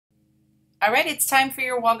All right, it's time for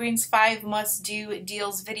your Walgreens 5 must-do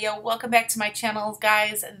deals video. Welcome back to my channel,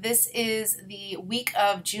 guys. This is the week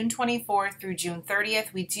of June 24th through June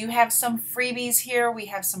 30th. We do have some freebies here. We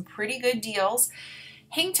have some pretty good deals.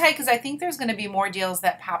 Hang tight because I think there's going to be more deals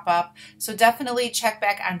that pop up. So definitely check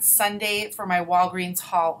back on Sunday for my Walgreens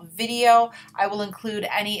haul video. I will include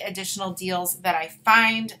any additional deals that I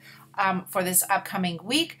find for this upcoming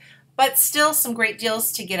week, but still some great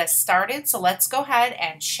deals to get us started. So let's go ahead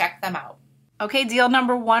and check them out. Okay, deal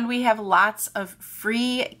number one, we have lots of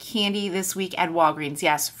free candy this week at Walgreens.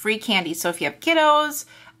 Yes, free candy. So if you have kiddos,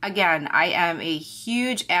 again, I am a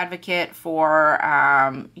huge advocate for,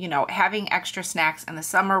 having extra snacks in the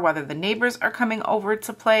summer, whether the neighbors are coming over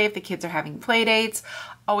to play, if the kids are having play dates.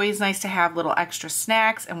 Always nice to have little extra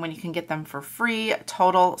snacks, and when you can get them for free,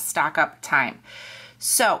 total stock up time.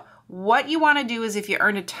 So what you want to do is if you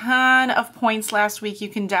earned a ton of points last week, you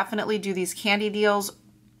can definitely do these candy deals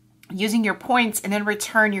using your points, and in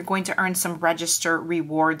return you're going to earn some register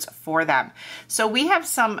rewards for them. So we have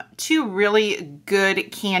two really good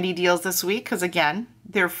candy deals this week because again,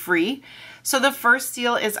 they're free. So the first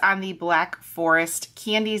deal is on the Black Forest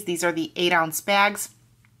candies. These are the 8-ounce bags.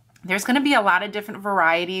 There's going to be a lot of different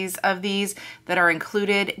varieties of these that are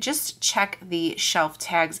included. Just check the shelf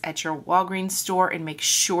tags at your Walgreens store and make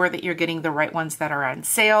sure that you're getting the right ones that are on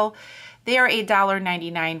sale. They are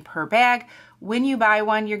 $1.99 per bag. When you buy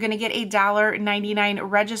one, you're going to get a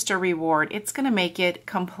 $1.99 register reward. It's going to make it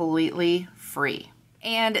completely free.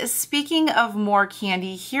 And speaking of more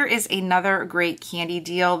candy, here is another great candy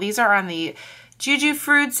deal. These are on the Juju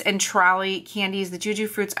Fruits and Trolley candies. The Juju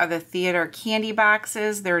Fruits are the theater candy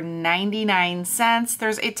boxes. They're 99 cents.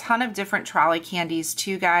 There's a ton of different trolley candies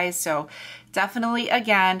too, guys. So definitely,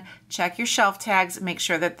 again, check your shelf tags. Make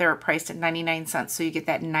sure that they're priced at 99 cents so you get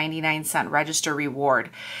that 99-cent register reward.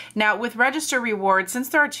 Now, with register rewards, since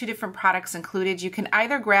there are two different products included, you can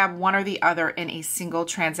either grab one or the other in a single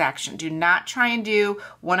transaction. Do not try and do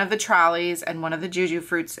one of the trolleys and one of the Juju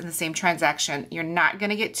Fruits in the same transaction. You're not going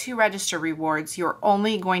to get two register rewards. You're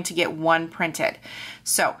only going to get one printed.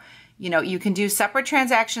 So, you can do separate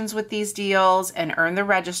transactions with these deals and earn the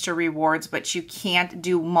register rewards, but you can't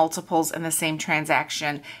do multiples in the same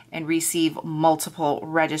transaction and receive multiple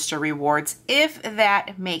register rewards, if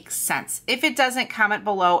that makes sense. If it doesn't, comment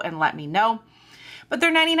below and let me know. But they're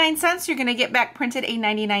 99 cents. You're going to get back printed a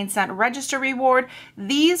 99-cent register reward.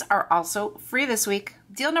 These are also free this week.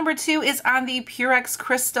 Deal number two is on the Purex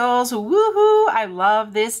crystals. Woohoo! I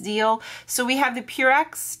love this deal. So we have the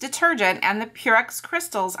Purex detergent and the Purex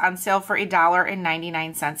crystals on sale for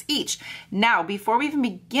 $1.99 each. Now, before we even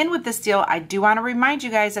begin with this deal, I do want to remind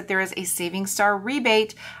you guys that there is a Saving Star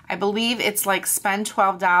rebate. I believe it's like spend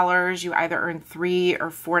 $12. You either earn $3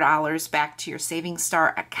 or $4 back to your Saving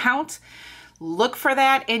Star account. Look for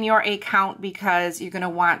that in your account because you're going to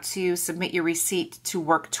want to submit your receipt to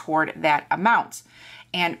work toward that amount.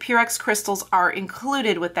 And Purex crystals are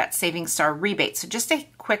included with that Saving Star rebate. So just a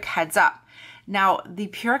quick heads up. Now, the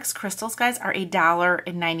Purex crystals, guys, are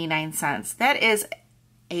 $1.99. That is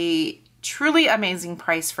a truly amazing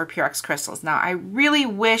price for Purex crystals. Now, I really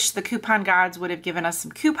wish the coupon gods would have given us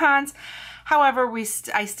some coupons. However,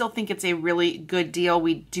 I still think it's a really good deal.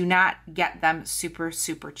 We do not get them super,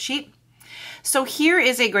 super cheap. So here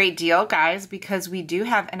is a great deal, guys, because we do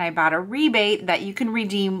have an Ibotta rebate that you can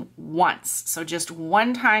redeem once. So just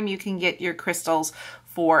one time you can get your crystals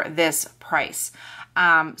for this price.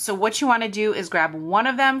 So what you want to do is grab one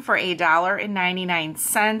of them for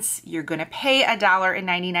 $1.99. You're going to pay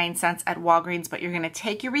 $1.99 at Walgreens, but you're going to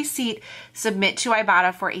take your receipt, submit to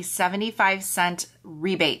Ibotta for a 75-cent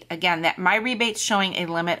rebate. Again, my rebate's showing a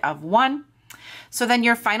limit of 1. So then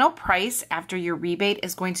your final price after your rebate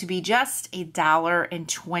is going to be just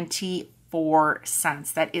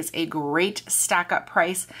 $1.24. That is a great stock up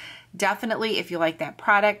price. Definitely, if you like that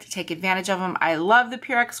product, take advantage of them. I love the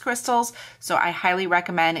Purex crystals, so I highly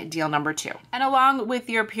recommend deal number two. And along with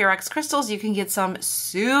your Purex crystals, you can get some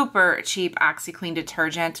super cheap OxiClean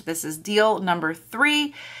detergent. This is deal number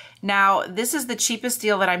 3. Now, this is the cheapest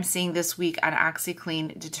deal that I'm seeing this week on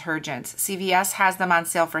OxiClean detergents. CVS has them on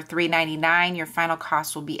sale for $3.99. Your final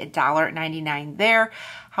cost will be $1.99 there.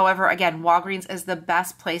 However, again, Walgreens is the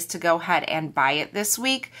best place to go ahead and buy it this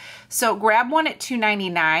week. So grab one at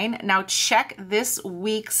 $2.99. Now check this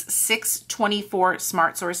week's 6/24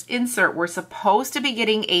 Smart Source insert. We're supposed to be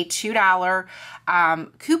getting a $2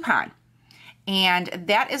 coupon. And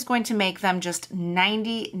that is going to make them just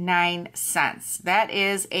 99 cents. That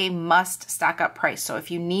is a must stock up price. So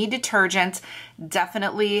if you need detergent,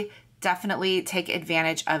 definitely take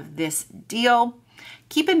advantage of this deal.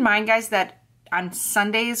 Keep in mind, guys, that on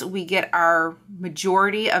Sundays we get our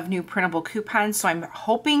majority of new printable coupons, so I'm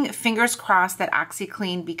hoping, fingers crossed, that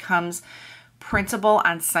OxyClean becomes printable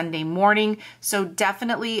on Sunday morning. So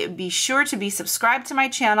definitely be sure to be subscribed to my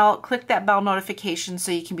channel, click that bell notification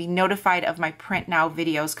so you can be notified of my Print Now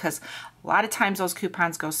videos, because a lot of times those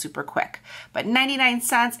coupons go super quick. But 99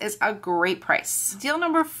 cents is a great price. Deal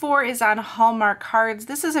number 4 is on Hallmark cards.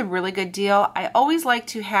 This is a really good deal. I always like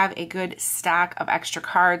to have a good stock of extra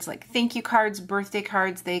cards, like thank you cards, birthday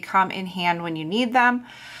cards. They come in hand when you need them.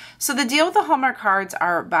 So the deal with the Hallmark cards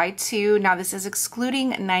are buy 2. Now this is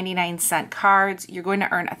excluding 99-cent cards. You're going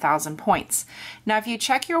to earn 1,000 points. Now if you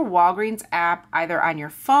check your Walgreens app either on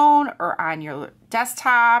your phone or on your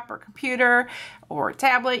desktop or computer or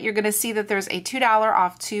tablet, you're going to see that there's a $2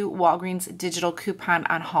 off 2 Walgreens digital coupon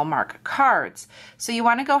on Hallmark cards. So you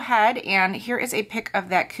want to go ahead, and here is a pic of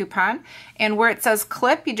that coupon, and where it says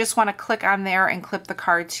clip, you just want to click on there and clip the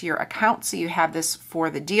card to your account so you have this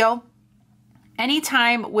for the deal.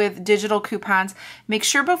 Anytime with digital coupons, make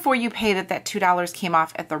sure before you pay that $2 came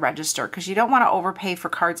off at the register, because you don't want to overpay for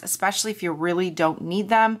cards, especially if you really don't need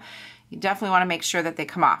them. You definitely want to make sure that they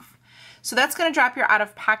come off. So that's going to drop your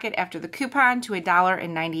out-of-pocket after the coupon to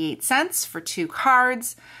 $1.98 for 2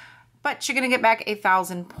 cards, but you're going to get back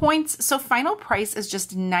 1,000 points. So final price is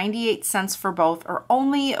just 98 cents for both, or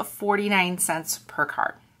only 49 cents per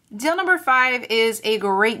card. Deal number 5 is a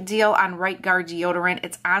great deal on Right Guard deodorant.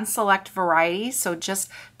 It's on select varieties, so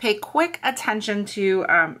just pay quick attention to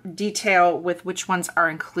detail with which ones are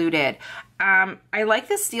included. I like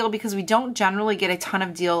this deal because we don't generally get a ton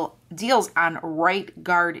of deals on Right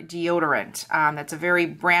Guard deodorant. That's a very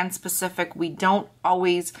brand specific. We don't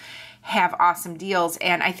always have awesome deals,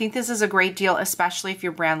 and I think this is a great deal, especially if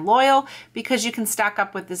you're brand loyal, because you can stock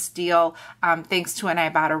up with this deal thanks to an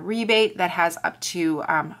Ibotta rebate that has up to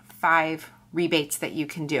 5 rebates that you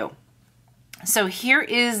can do. So here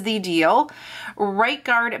is the deal. Right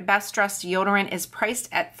Guard Best Dressed Deodorant is priced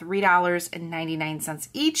at $3.99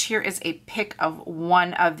 each. Here is a pic of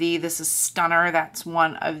one of this is Stunner. That's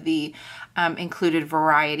one of the included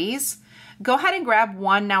varieties. Go ahead and grab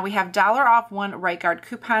one. Now we have $1 off 1 Right Guard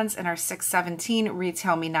coupons in our 617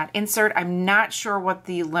 Retail Me Not insert. I'm not sure what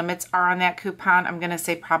the limits are on that coupon. I'm going to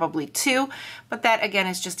say probably 2, but that again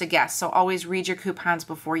is just a guess. So always read your coupons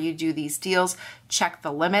before you do these deals. Check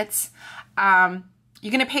the limits. You're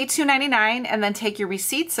going to pay $2.99 and then take your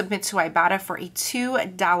receipt, submit to Ibotta for a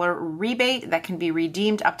 $2 rebate that can be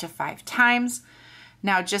redeemed up to 5 times.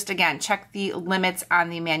 Now just again, check the limits on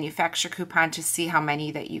the manufacturer coupon to see how many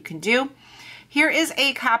that you can do. Here is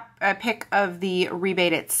a pic of the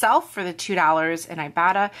rebate itself for the $2 in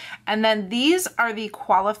Ibotta. And then these are the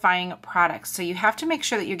qualifying products. So you have to make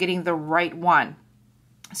sure that you're getting the right one.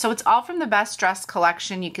 So it's all from the Best Dressed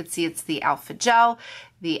collection. You can see it's the Alpha Gel,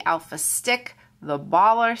 the Alpha Stick, the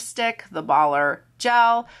Baller Stick, the Baller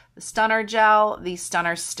Gel, the Stunner Gel, the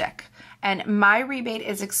Stunner Stick. And my rebate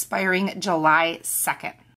is expiring July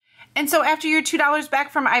 2nd. And so after your $2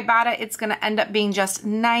 back from Ibotta, it's going to end up being just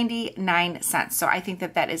 99 cents. So I think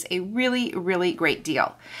that that is a really, really great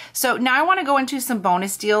deal. So now I want to go into some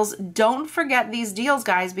bonus deals. Don't forget these deals,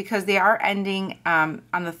 guys, because they are ending on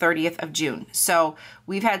the 30th of June. So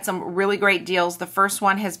we've had some really great deals. The first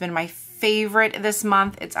one has been my favorite this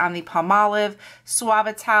month. It's on the Palmolive,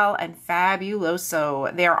 Suavitel, and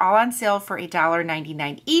Fabuloso. They are all on sale for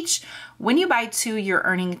 $1.99 each. When you buy 2, you're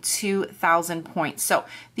earning 2,000 points. So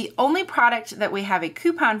the only product that we have a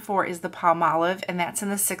coupon for is the Palmolive, and that's in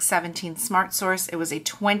the 617 Smart Source. It was a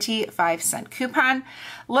 25-cent coupon.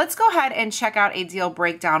 Let's go ahead and check out a deal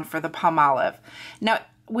breakdown for the Palmolive. Now,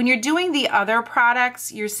 when you're doing the other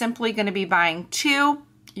products, you're simply going to be buying 2.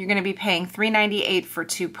 You're going to be paying $3.98 for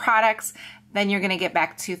 2 products. Then you're going to get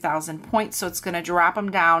back 2,000 points. So it's going to drop them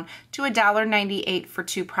down to $1.98 for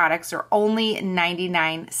 2 products, or only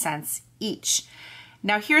 99 cents each.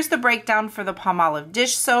 Now here's the breakdown for the Palmolive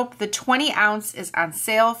dish soap. The 20 ounce is on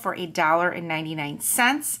sale for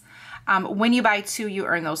 $1.99. When you buy 2, you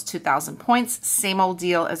earn those 2,000 points. Same old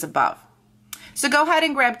deal as above. So go ahead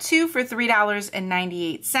and grab 2 for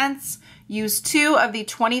 $3.98. Use 2 of the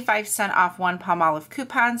 25-cent off 1 Palmolive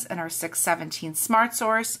coupons in our 617 Smart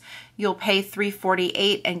Source. You'll pay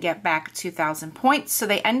 $3.48 and get back 2,000 points. So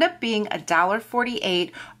they end up being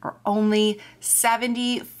 $1.48, or only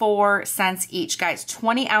 74 cents each. Guys,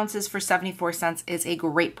 20 ounces for 74 cents is a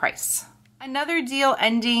great price. Another deal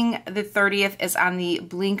ending the 30th is on the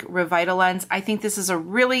Blink Revitalens. I think this is a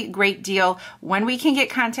really great deal. When we can get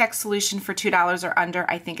contact solution for $2 or under,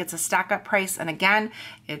 I think it's a stock up price. And again,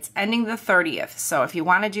 it's ending the 30th. So if you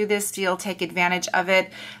want to do this deal, take advantage of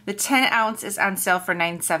it. The 10 ounce is on sale for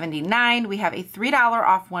 $9.79. We have a $3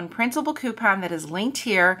 off one printable coupon that is linked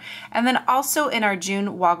here. And then also in our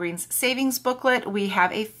June Walgreens savings booklet, we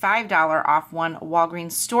have a $5 off one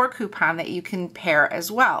Walgreens store coupon that you can pair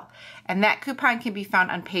as well. And that coupon can be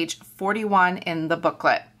found on page 41 in the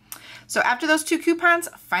booklet. So after those two coupons,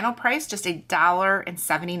 final price just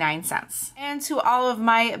 $1.79. And to all of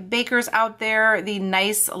my bakers out there, the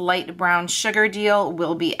nice light brown sugar deal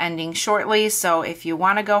will be ending shortly. So if you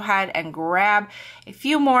want to go ahead and grab a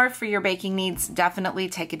few more for your baking needs, definitely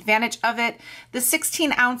take advantage of it. The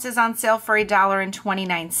 16 ounces on sale for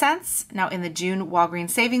 $1.29. Now in the June Walgreens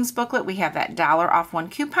savings booklet, we have that $1 off one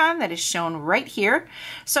coupon that is shown right here.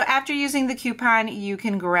 So after using the coupon, you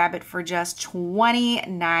can grab it for just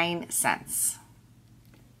 29 cents.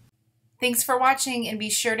 Thanks for watching, and be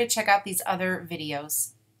sure to check out these other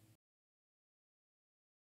videos.